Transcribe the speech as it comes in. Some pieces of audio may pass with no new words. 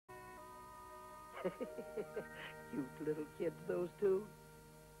Cute little kids, those two.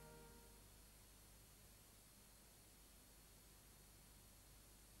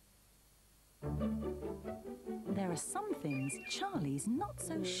 There are some things Charlie's not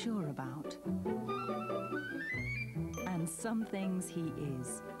so sure about. And some things he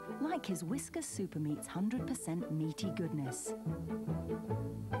is, like his Whiskas Super Meats 100% meaty goodness.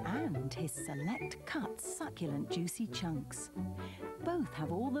 And his Select Cut succulent juicy chunks. Both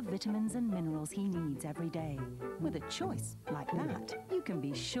have all the vitamins and minerals he needs every day. With a choice like that, you can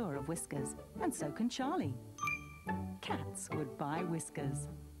be sure of Whiskas, and so can Charlie. Cats would buy Whiskas.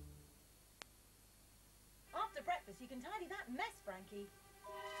 After breakfast, you can tidy that mess, Frankie.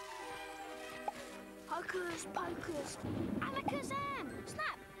 Hocus pocus, alakazam,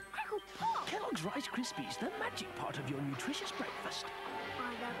 snap, crackle, pop. Kellogg's Rice Krispies, the magic part of your nutritious breakfast.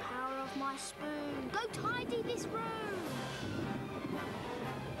 By the power of my spoon, go tidy this room.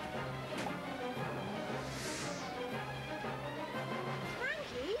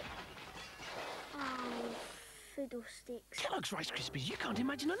 Frankie? Oh, fiddlesticks. Kellogg's Rice Krispies, you can't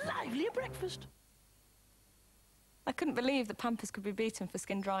imagine a livelier breakfast. I couldn't believe that Pampers could be beaten for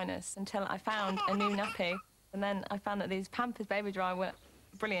skin dryness until I found a new nappy. And then I found that these Pampers Baby Dry were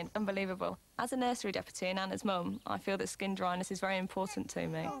brilliant, unbelievable. As a nursery deputy and Anna's mum, I feel that skin dryness is very important to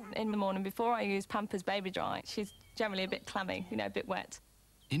me. In the morning, before I use Pampers Baby Dry, she's generally a bit clammy, you know, a bit wet.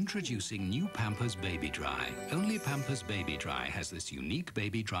 Introducing new Pampers Baby Dry. Only Pampers Baby Dry has this unique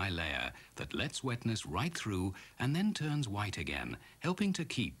Baby Dry layer that lets wetness right through and then turns white again, helping to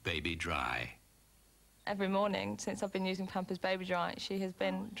keep baby dry. Every morning since I've been using Pampers Baby Dry, she has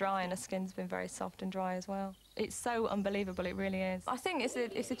been dry and her skin's been very soft and dry as well. It's so unbelievable, it really is. I think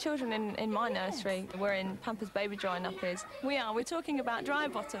it's the children in my nursery. We're in Pampers Baby Dry nappies. We're talking about dry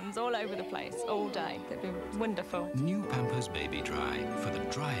bottoms all over the place, all day. They'd be wonderful. New Pampers Baby Dry for the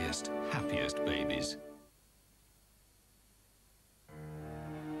driest, happiest babies.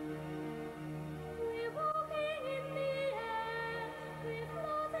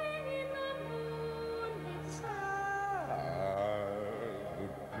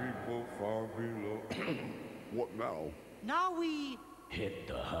 What now? Now we Hit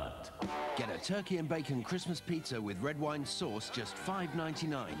the hut. Get a turkey and bacon Christmas pizza with red wine sauce, just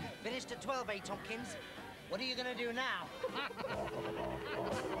 $5.99. finished at 12, Tompkins. What are you going to do now?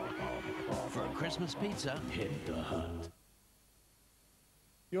 For a Christmas pizza, Hit the hut.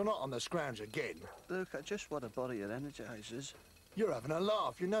 You're not on the scrounge again. Look, I just want a body of Energizers. You're having a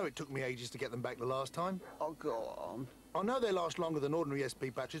laugh. You know it took me ages to get them back the last time. Oh, go on. I know they last longer than ordinary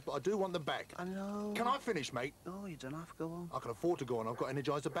SP batteries, but I do want them back. I know. Can I finish, mate? No, you don't have to go on. I can afford to go on. I've got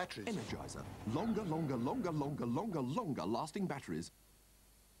Energizer batteries. Energizer. Longer lasting batteries.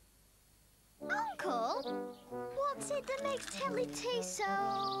 Uncle, what's it that makes Tetley tea so...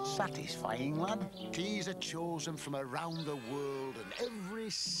 satisfying, lad? Teas are chosen from around the world and every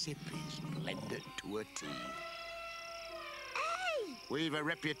sip is blended to a tea. Hey! We've a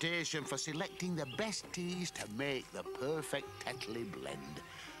reputation for selecting the best teas to make the perfect Tetley blend.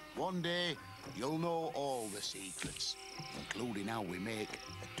 One day, you'll know all the secrets, including how we make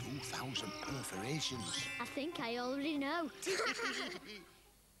the 2,000 perforations. I think I already know.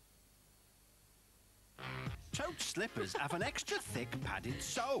 Toad slippers have an extra thick padded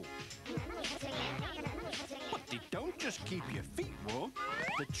sole. But they don't just keep your feet warm.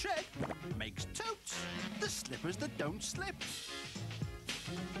 The tread makes totes, the slippers that don't slip.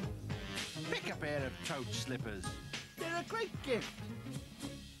 Pick a pair of toad slippers. They're a great gift.